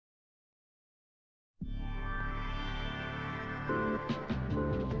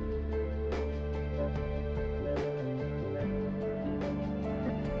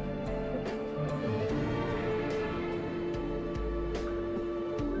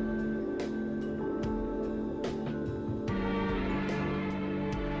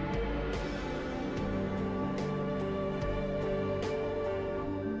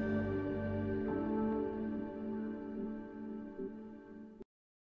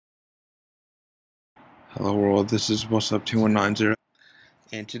Hello world, this is What's Up 2190,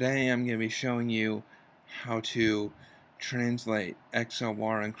 and today I'm going to be showing you how to translate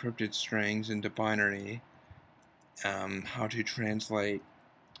XOR encrypted strings into binary, how to translate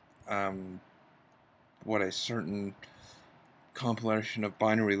what a certain compilation of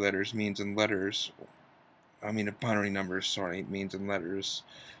binary letters means in letters, of binary numbers, sorry, means in letters,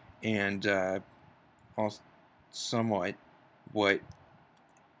 and also somewhat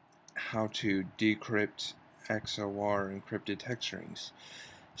how to decrypt XOR encrypted text strings.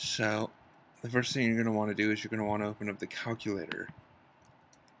 So the first thing you're going to want to do is you're going to want to open up the calculator,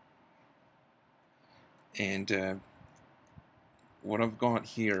 and what I've got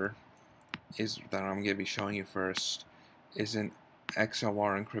here is that I'm going to be showing you first is an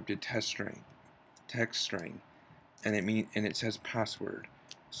XOR encrypted text string, and it says password.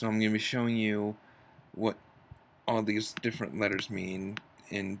 So I'm going to be showing you what all these different letters mean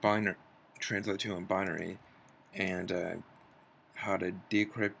in binary, translate to in binary, and how to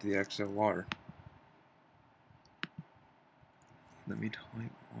decrypt the XOR. Let me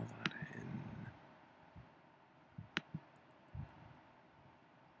type all that in.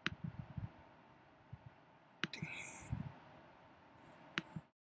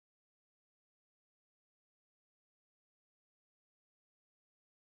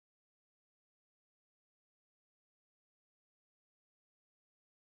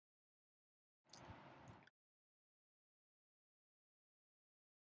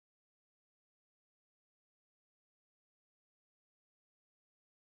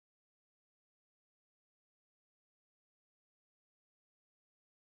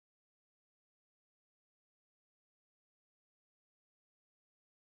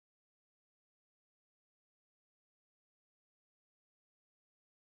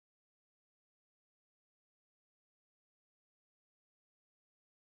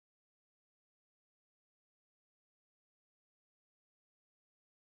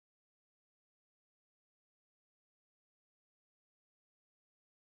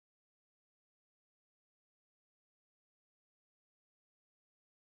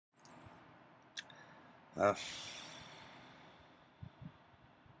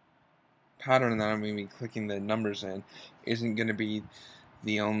 Pattern that I'm going to be clicking the numbers in isn't going to be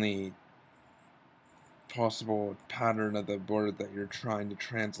the only possible pattern of the word that you're trying to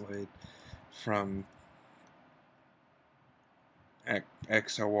translate from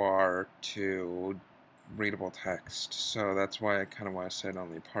XOR to readable text. So that's why I kind of want to say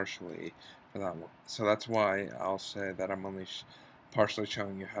only partially for that one. So that's why I'll say that I'm only partially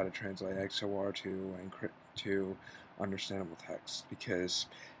showing you how to translate XOR to understandable text, because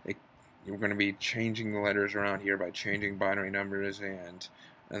you're going to be changing the letters around here by changing binary numbers, and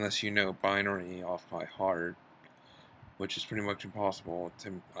unless you know binary off by heart, which is pretty much impossible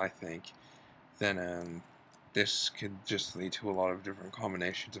I think, then this could just lead to a lot of different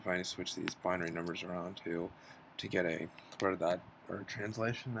combinations if I need to switch these binary numbers around to get a part of that or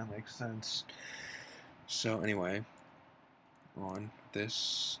translation that makes sense. So anyway, on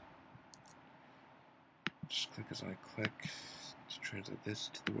this, just click as I click to translate this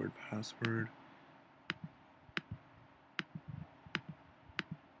to the word password.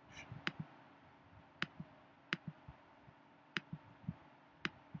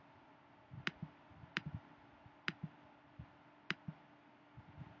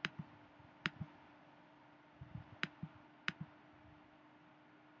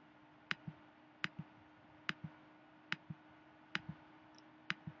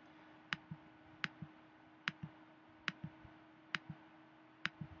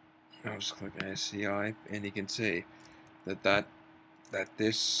 I'll just click ASCII, and you can see that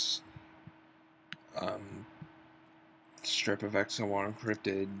this strip of XOR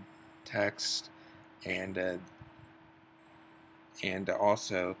encrypted text and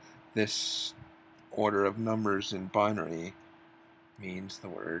also this order of numbers in binary means the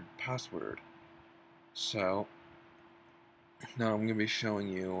word password. So now I'm going to be showing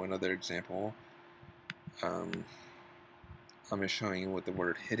you another example. I'm going to show you what the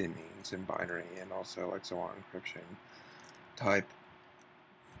word hidden means in binary and also XOR encryption. I'm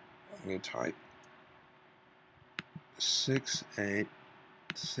going to type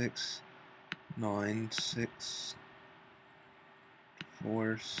 68696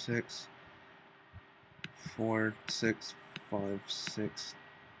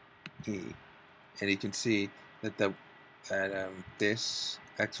 464656E, and you can see that this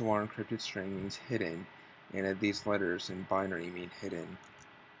XOR encrypted string means hidden, and that these letters in binary mean hidden.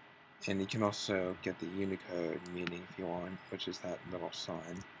 And you can also get the Unicode meaning if you want, which is that little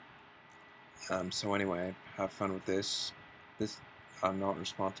sign. So anyway, have fun with this. I'm not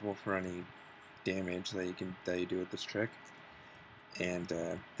responsible for any damage that you do with this trick. And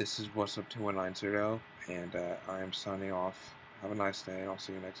this is what's up 2190, and I am signing off. Have a nice day, and I'll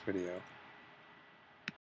see you next video.